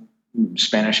amount of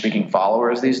Spanish speaking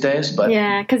followers these days, but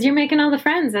yeah, because you're making all the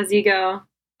friends as you go.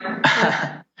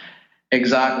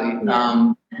 Exactly.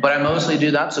 Yeah. But I mostly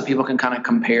do that so people can kind of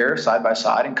compare side by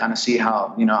side and kind of see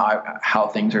how, how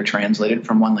things are translated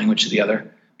from one language to the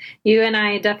other. You and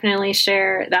I definitely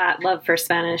share that love for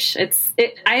Spanish.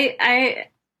 I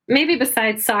maybe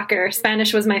besides soccer,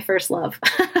 Spanish was my first love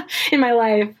in my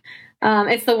life.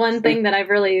 It's the one thing that I've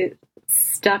really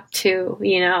stuck to,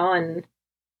 and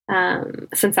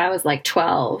since I was like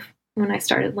 12 when I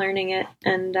started learning it.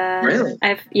 And Really?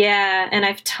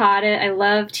 I've taught it. I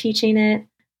love teaching it.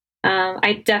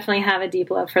 I definitely have a deep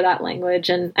love for that language.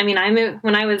 And I mean,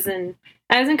 I was in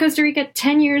Costa Rica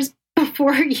 10 years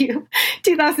before you.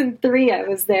 2003 I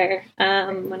was there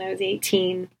when I was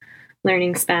 18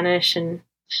 learning Spanish, and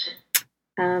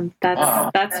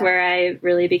that's where I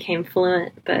really became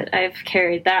fluent, but I've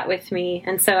carried that with me.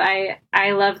 And so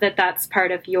I love that that's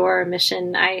part of your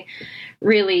mission. I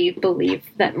really believe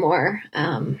that more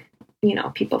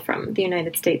people from the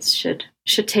United States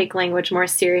should take language more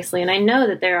seriously. And I know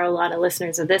that there are a lot of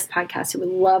listeners of this podcast who would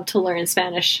love to learn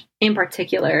Spanish in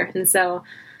particular. And so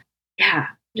yeah,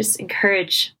 just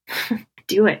encourage,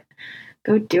 do it.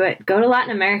 Go do it. Go to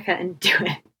Latin America and do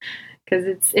it,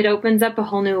 because it opens up a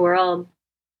whole new world.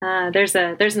 There's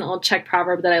an old Czech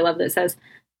proverb that I love that says,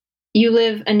 "You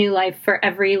live a new life for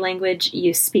every language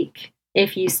you speak.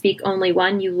 If you speak only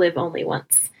one, you live only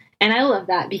once." And I love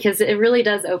that because it really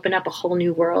does open up a whole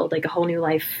new world, like a whole new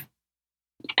life.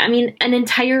 I mean, an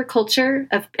entire culture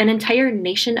of an entire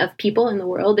nation of people in the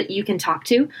world that you can talk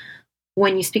to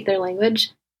when you speak their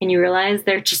language. And you realize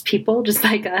they're just people just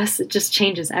like us. It just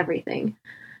changes everything.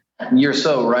 You're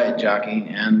so right, Jackie.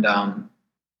 And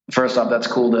first off, that's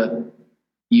cool that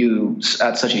you,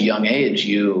 at such a young age,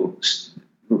 you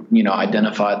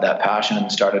identified that passion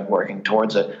and started working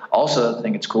towards it. Also, I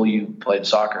think it's cool you played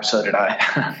soccer. So did I.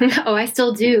 Oh, I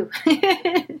still do.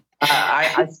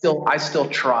 I still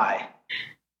try.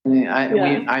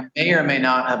 I may or may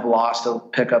not have lost a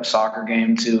pickup soccer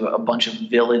game to a bunch of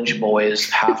village boys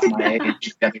half my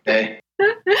age the other day.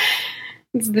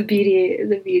 It's the beauty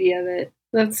of it.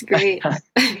 That's great.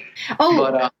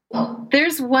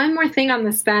 There's one more thing on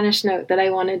the Spanish note that I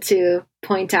wanted to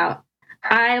point out.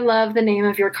 I love the name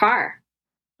of your car.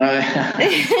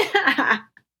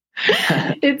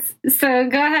 It's so.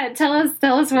 Go ahead, tell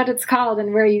us what it's called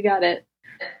and where you got it,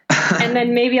 and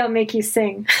then maybe I'll make you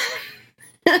sing.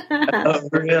 Oh,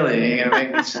 really? You're gonna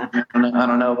make me sing? I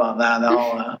don't know about that.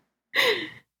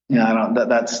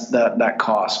 That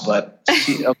costs. But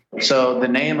so the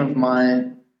name of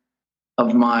my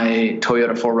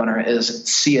Toyota 4Runner is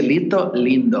Cielito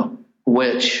Lindo,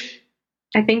 which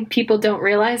I think people don't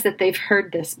realize that they've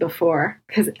heard this before,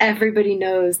 because everybody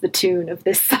knows the tune of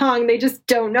this song. They just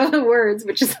don't know the words,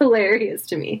 which is hilarious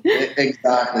to me.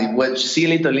 Exactly. Which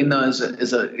Cielito Lindo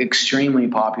is an extremely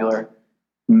popular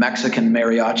Mexican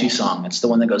mariachi song. It's the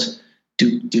one that goes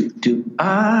do do do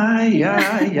ay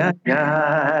ay ay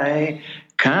ay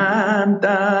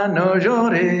canta no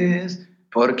llores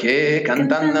porque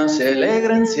cantando se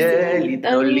alegran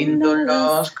cielito lindo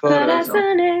los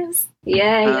corazones.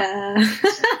 Yeah.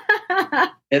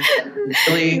 It's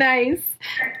really nice.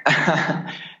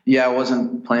 Yeah, I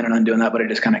wasn't planning on doing that, but it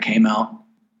just kind of came out.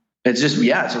 It's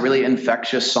a really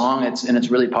infectious song. It's a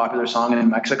really popular song in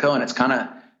Mexico, and it's kind of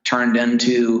turned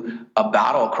into a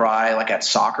battle cry, like at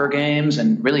soccer games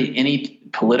and really any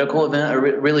political event.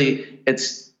 Really,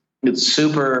 it's a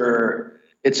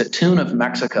tune of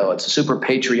Mexico. It's a super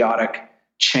patriotic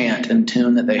chant and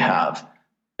tune that they have.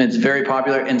 It's very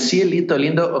popular. And Cielito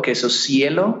Lindo, okay, so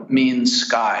cielo means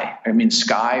sky, or means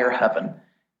sky or heaven.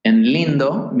 And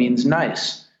lindo means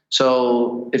nice.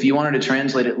 So if you wanted to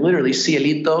translate it literally,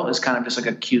 cielito is kind of just like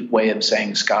a cute way of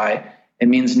saying sky. It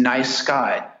means nice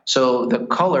sky. So the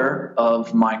color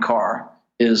of my car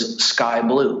is sky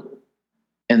blue.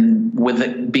 And with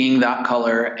it being that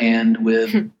color, and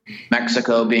with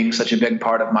Mexico being such a big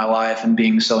part of my life and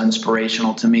being so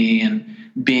inspirational to me, and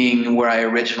being where I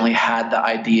originally had the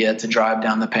idea to drive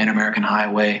down the Pan American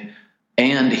Highway,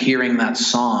 and hearing that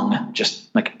song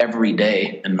just like every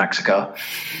day in Mexico,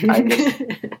 I just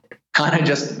kind of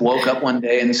just woke up one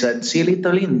day and said,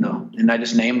 Cielito Lindo. And I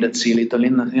just named it Cielito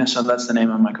Lindo. Yeah, so that's the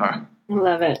name of my car.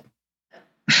 Love it.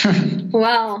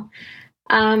 Well,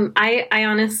 I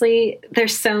honestly,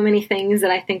 there's so many things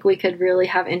that I think we could really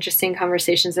have interesting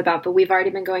conversations about, but we've already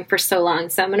been going for so long.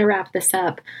 So I'm going to wrap this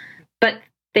up. But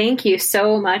thank you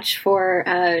so much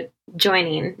for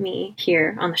joining me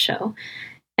here on the show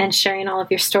and sharing all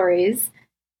of your stories.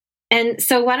 And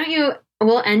so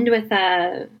we'll end with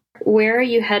where are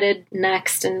you headed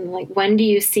next? And like, when do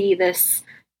you see this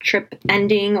trip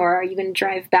ending, or are you going to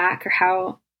drive back, or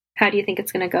how do you think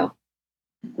it's going to go?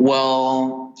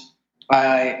 Well,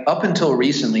 up until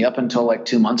recently, up until like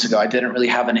 2 months ago, I didn't really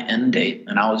have an end date,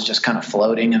 and I was just kind of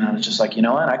floating, and I was just like, you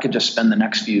know what, I could just spend the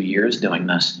next few years doing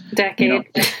this. Decade.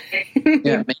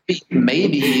 Yeah,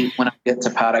 maybe when I get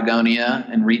to Patagonia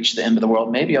and reach the end of the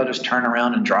world, maybe I'll just turn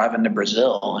around and drive into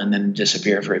Brazil and then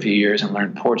disappear for a few years and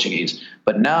learn Portuguese.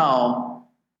 But now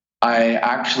I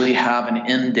actually have an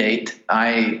end date.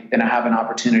 I have an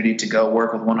opportunity to go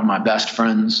work with one of my best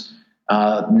friends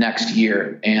next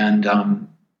year, and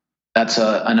that's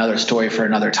another story for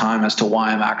another time as to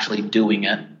why I'm actually doing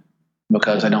it,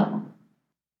 because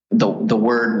the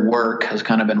word work has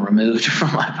kind of been removed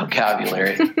from my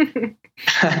vocabulary.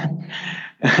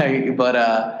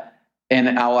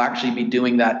 And I'll actually be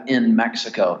doing that in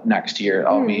Mexico next year.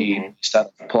 I'll be set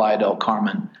up Playa del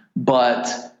Carmen. But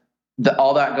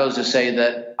all that goes to say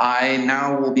that I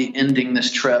now will be ending this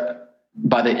trip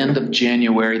by the end of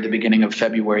January, the beginning of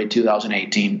February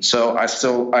 2018. So I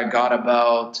got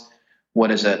about,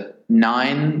 10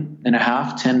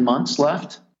 months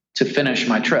left to finish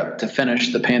my trip, to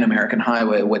finish the Pan American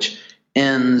Highway, which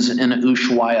ends in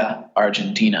Ushuaia,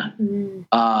 Argentina.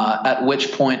 At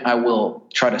which point I will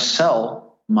try to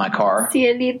sell my car.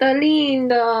 Cielito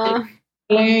lindo.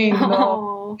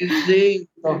 Lindo.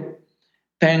 Lindo.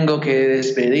 Tengo que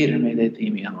despedirme de ti,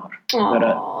 mi amor.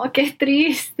 Oh, qué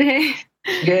triste.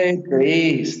 Qué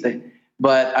triste.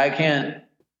 But I can't.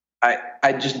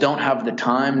 I just don't have the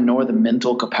time nor the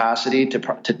mental capacity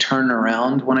to turn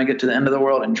around when I get to the end of the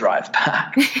world and drive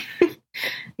back.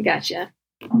 Gotcha.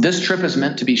 This trip is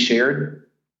meant to be shared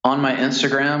on my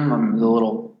Instagram. The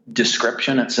little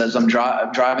description, it says I'm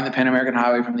driving the Pan American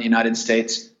Highway from the United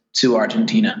States to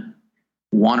Argentina.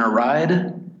 Want to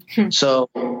ride? So,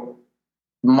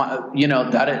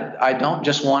 I don't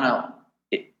just want to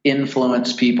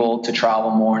influence people to travel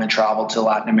more and to travel to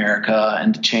Latin America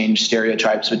and to change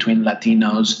stereotypes between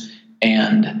Latinos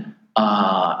and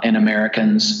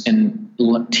Americans and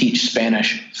teach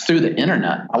Spanish through the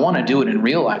internet. I want to do it in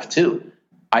real life too.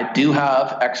 I do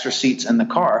have extra seats in the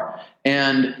car,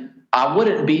 and I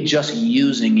wouldn't be just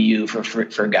using you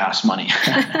for gas money.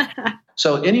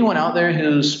 So anyone out there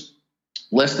who's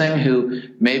listening who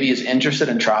maybe is interested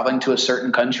in traveling to a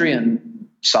certain country in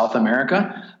South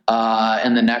America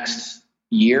in the next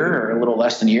year or a little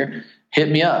less than a year, hit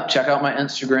me up. Check out my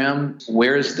Instagram,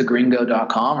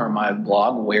 where'sthegringo.com, or my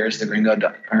blog,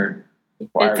 where'sthegringo.com.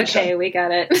 It's okay. We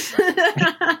got it.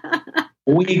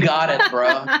 We got it,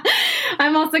 bro.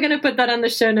 I'm also going to put that on the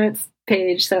show notes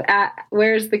page. So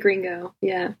Where's the Gringo?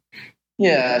 Yeah.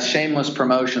 Yeah. Shameless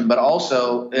promotion, but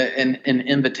also an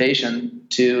invitation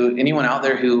to anyone out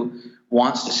there who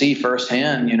wants to see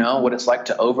firsthand, what it's like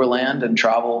to overland and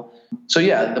travel. So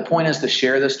yeah, the point is to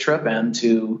share this trip and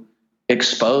to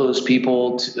expose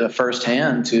people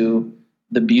firsthand to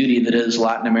the beauty that is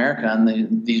Latin America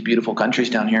and these beautiful countries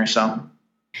down here. So,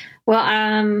 well,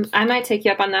 I might take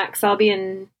you up on that because I'll be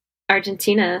in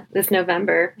Argentina this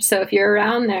November. So if you're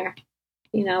around there,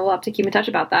 we'll have to keep in touch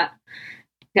about that.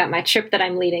 Got my trip that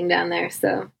I'm leading down there.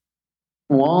 So,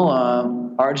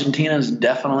 well, Argentina is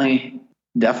definitely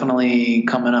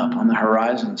coming up on the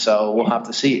horizon. So we'll have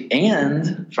to see.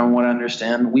 And from what I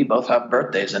understand, we both have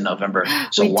birthdays in November.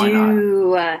 So why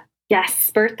not?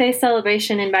 Yes. Birthday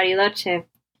celebration in Bariloche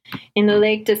in the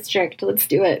Lake District. Let's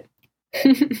do it.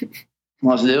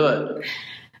 Let's do it.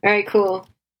 All right, cool.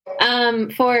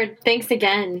 Ford, thanks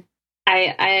again.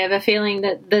 I have a feeling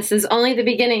that this is only the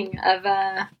beginning of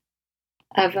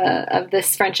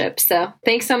this friendship. So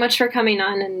thanks so much for coming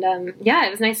on. And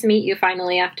it was nice to meet you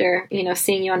finally after,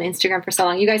 seeing you on Instagram for so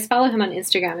long. You guys follow him on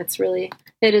Instagram.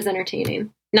 It is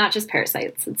entertaining. Not just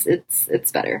parasites.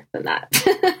 It's better than that.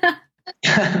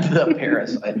 The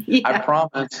parasite. Yeah.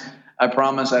 I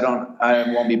promise I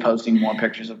won't be posting more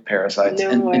pictures of parasites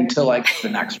until I get the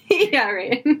next one. Yeah,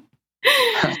 right.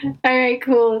 All right,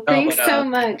 cool. Thanks so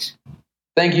much.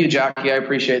 Thank you, Jackie. I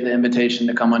appreciate the invitation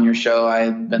to come on your show.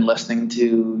 I've been listening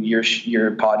to your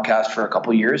podcast for a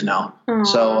couple years now. Aww.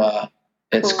 So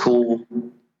it's cool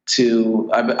to,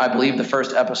 I believe the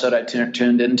first episode I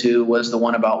tuned into was the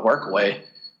one about Workaway,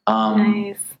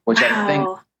 nice.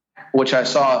 Which I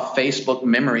saw a Facebook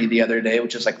memory the other day,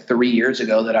 which is like 3 years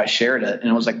ago that I shared it. And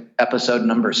it was like episode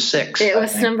number 6. It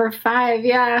was number 5.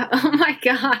 Yeah. Oh my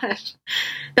gosh.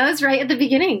 That was right at the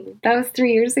beginning. That was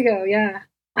 3 years ago. Yeah.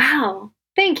 Wow.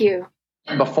 Thank you.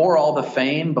 before all the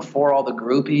fame, before all the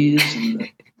groupies and the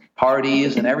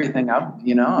parties and everything, I've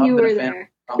been a fan.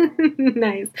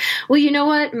 Nice. Well, you know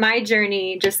what? My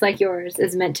journey, just like yours,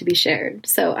 is meant to be shared.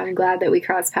 So I'm glad that we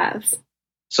crossed paths.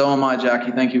 So am I,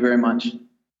 Jackie. Thank you very much.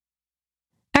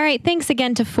 All right. Thanks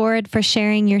again to Ford for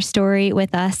sharing your story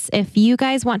with us. If you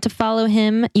guys want to follow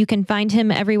him, you can find him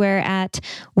everywhere at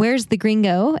Where's the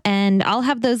Gringo? And I'll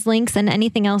have those links and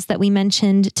anything else that we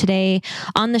mentioned today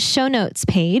on the show notes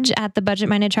page at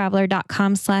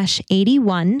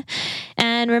thebudgetmindedtraveler.com/81.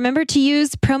 And remember to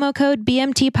use promo code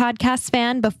BMT Podcast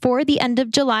Fan before the end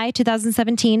of July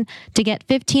 2017 to get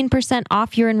 15%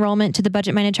 off your enrollment to the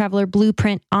Budget Minded Traveler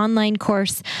Blueprint online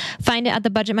course. Find it at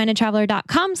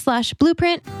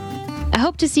thebudgetmindedtraveler.com/blueprint. I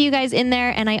hope to see you guys in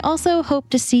there, and I also hope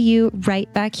to see you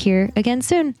right back here again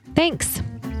soon. Thanks.